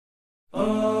بسم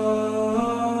الله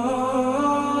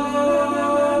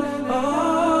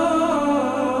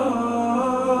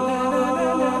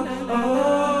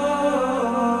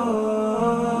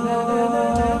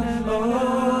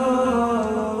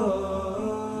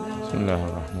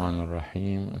الرحمن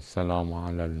الرحیم. السلام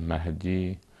علی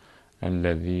المهدی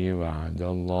الذی وعد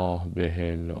الله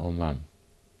به الامم.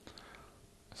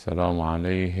 السلام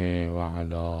علیه و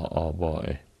علی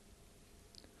آبائه.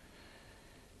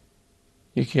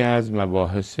 یکی از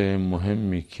مباحث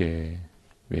مهمی که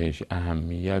بهش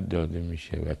اهمیت داده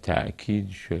میشه و تأکید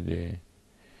شده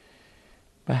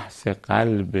بحث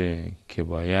قلب که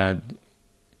باید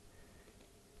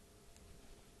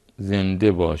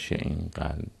زنده باشه. این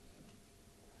قلب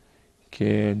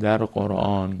که در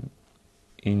قرآن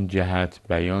این جهت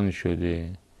بیان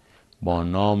شده با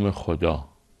نام خدا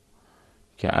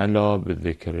که الا به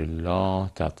ذکر الله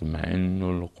تطمئن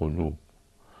القلوب.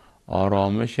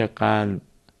 آرامش قلب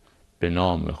به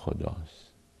نام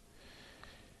خداست.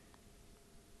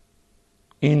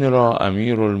 این را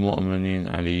امیرالمؤمنین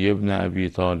علیه ابن ابی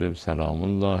طالب سلام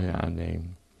الله علیه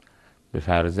به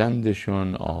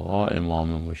فرزندشون آقا امام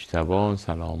مجتبی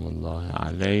سلام الله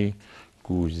علیه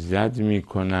گوشزد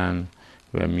میکنن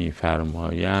و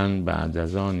میفرمایند بعد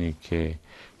از آنی که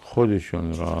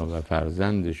خودشون را و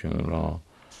فرزندشون را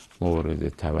مورد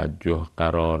توجه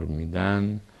قرار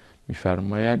میدن،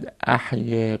 میفرماید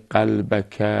احی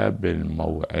قلبک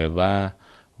بالموعظه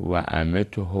و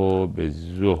امته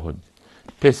بالزهد.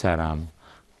 پسرم،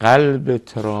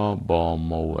 قلبت را با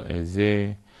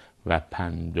موعظه و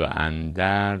پند و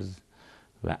اندرز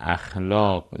و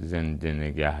اخلاق زنده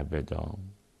نگه بدار.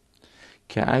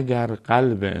 که اگر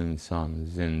قلب انسان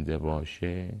زنده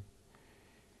باشه،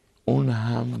 اون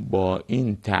هم با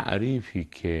این تعریفی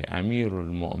که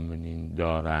امیرالمؤمنین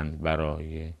دارند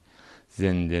برای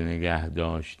زنده نگه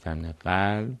داشتن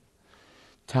قلب،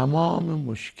 تمام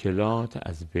مشکلات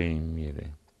از بین میره.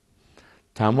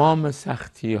 تمام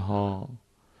سختی ها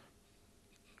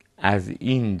از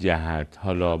این جهت.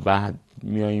 حالا بعد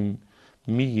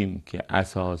میگیم که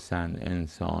اساساً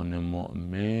انسان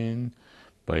مؤمن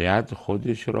باید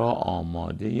خودش را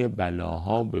آماده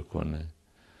بلاها بکنه.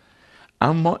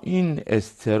 اما این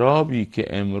اضطرابی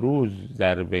که امروز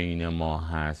در بین ما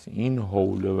هست، این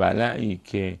حول و ولعی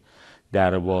که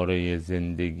درباره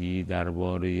زندگی،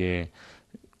 درباره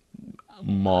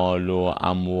مال و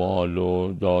اموال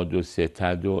و داد و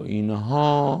ستد و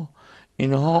اینها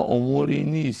اموری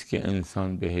نیست که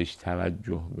انسان بهش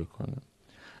توجه بکنه.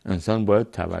 انسان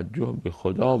باید توجه به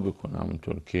خدا بکنه،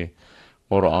 همونطور که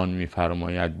قرآن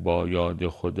میفرماید با یاد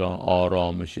خدا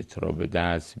آرامشت را به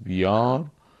دست بیار.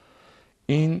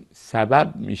 این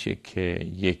سبب میشه که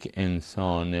یک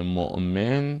انسان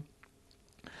مؤمن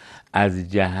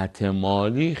از جهت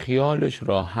مالی خیالش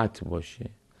راحت باشه،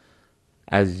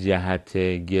 از جهت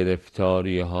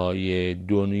گرفتاری های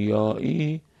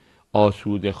دنیایی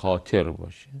آسوده خاطر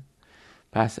باشه.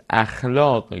 پس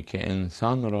اخلاقی که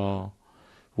انسان را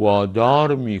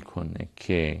وادار میکنه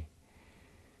که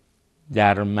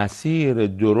در مسیر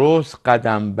درست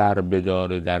قدم بر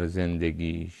بداره در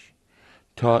زندگیش،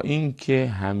 تا اینکه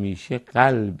همیشه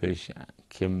قلبش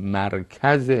که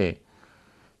مرکز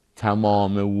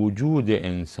تمام وجود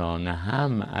انسان،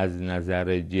 هم از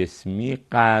نظر جسمی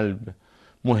قلب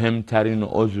مهمترین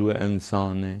عضو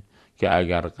انسانه که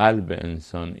اگر قلب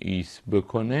انسان ایست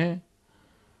بکنه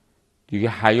دیگه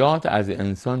حیات از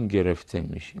انسان گرفته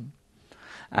میشه.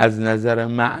 از نظر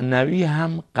معنوی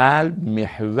هم قلب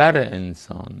محور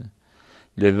انسانه.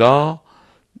 لذا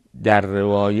در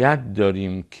روایت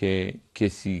داریم که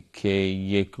کسی که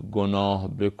یک گناه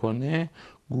بکنه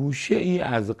گوشه ای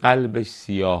از قلبش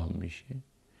سیاه میشه.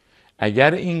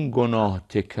 اگر این گناه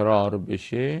تکرار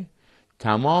بشه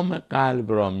تمام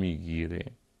قلب را میگیره.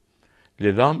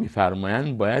 لذا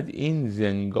میفرمایند باید این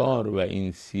زنگار و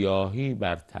این سیاهی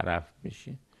برطرف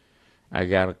بشه.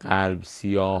 اگر قلب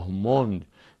سیاه موند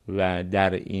و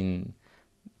در این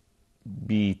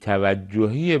بی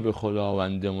توجهی به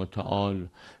خداوند متعال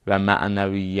و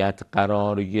معنویت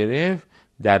قرار گرفت،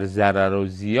 در ضرر و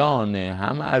زیان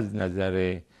هم از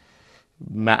نظر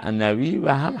معنوی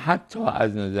و هم حتی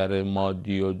از نظر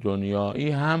مادی و دنیایی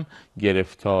هم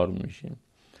گرفتار میشه.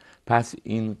 پس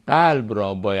این قلب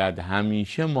را باید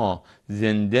همیشه ما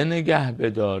زنده نگه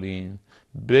بداریم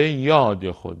به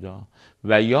یاد خدا،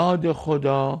 و یاد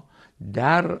خدا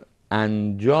در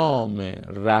انجام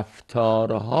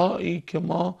رفتارهایی که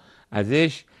ما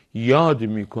ازش یاد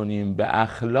میکنیم به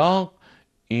اخلاق.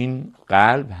 این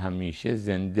قلب همیشه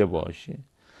زنده باشه.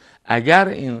 اگر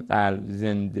این قلب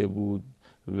زنده بود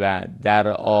و در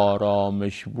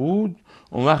آرامش بود،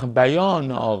 اون وقت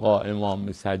بیان آقا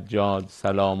امام سجاد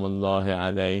سلام الله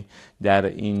علیه در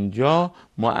اینجا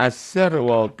مؤثر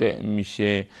واقع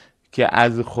میشه که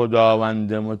از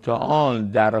خداوند متعال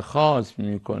درخواست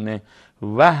میکنه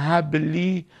وهب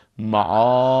لی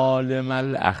معالم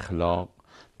الاخلاق،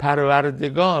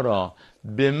 پروردگارا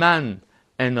به من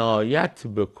عنایت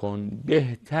بکن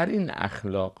بهترین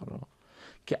اخلاق را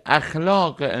که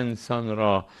اخلاق انسان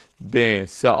را به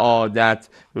سعادت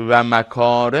و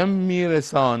مکارم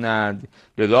میرساند.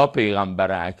 لذا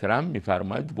پیغمبر اکرم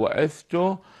میفرماید بعثت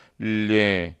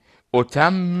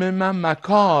لاتمم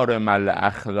مکارم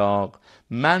الاخلاق،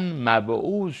 من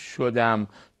مبعوث شدم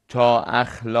تا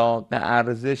اخلاق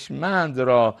ارزشمند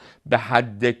را به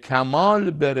حد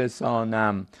کمال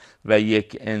برسانم و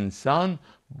یک انسان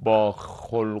با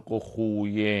خلق و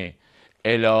خوی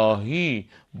الهی،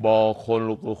 با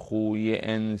خلق و خوی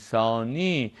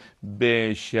انسانی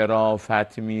به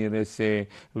شرافت میرسه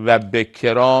و به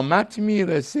کرامت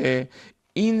میرسه.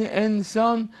 این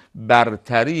انسان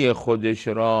برتری خودش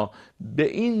را به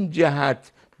این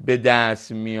جهت به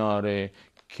دست میاره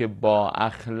که با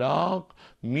اخلاق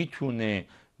میتونه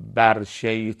بر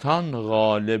شیطان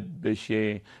غالب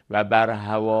بشه و بر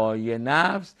هوای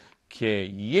نفس که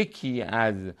یکی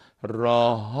از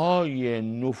راههای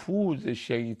نفوذ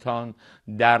شیطان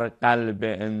در قلب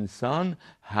انسان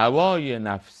هوای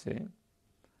نفسه.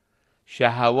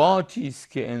 شهواتی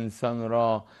است که انسان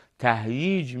را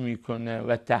تهییج میکنه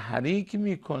و تحریک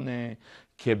میکنه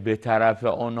که به طرف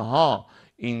آنها،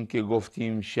 این که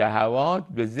گفتیم شهوات،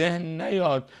 به ذهن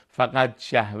نیاد فقط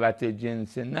شهوت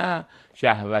جنس، نه،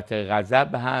 شهوت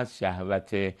غضب هست،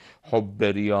 شهوت حب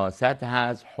ریاست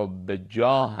هست، حب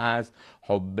جاه هست،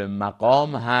 حب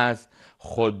مقام هست،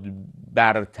 خود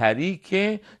برتری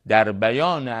که در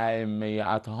بیان ائمه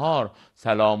اطهار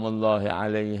سلام الله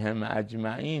علیهم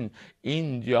اجمعین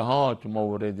این جهات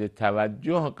مورد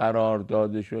توجه قرار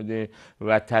داده شده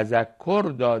و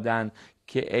تذکر دادن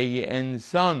که ای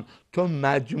انسان تو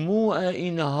مجموع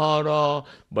اینها را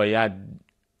باید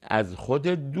از خود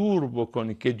دور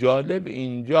بکنی. که جالب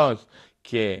اینجاست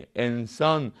که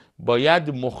انسان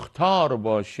باید مختار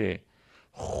باشه،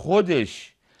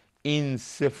 خودش این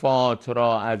صفات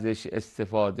را ازش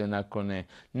استفاده نکنه،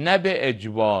 نه به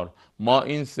اجبار. ما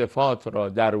این صفات را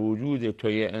در وجود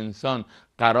توی انسان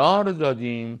قرار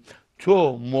دادیم،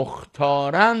 تو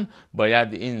مختارن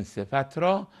باید این صفت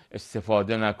را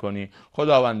استفاده نکنی.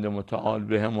 خداوند متعال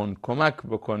بهمون کمک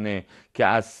بکنه که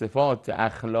از صفات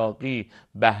اخلاقی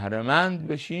بهره‌مند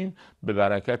بشیم به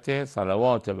برکت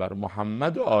صلوات بر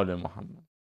محمد و آل محمد.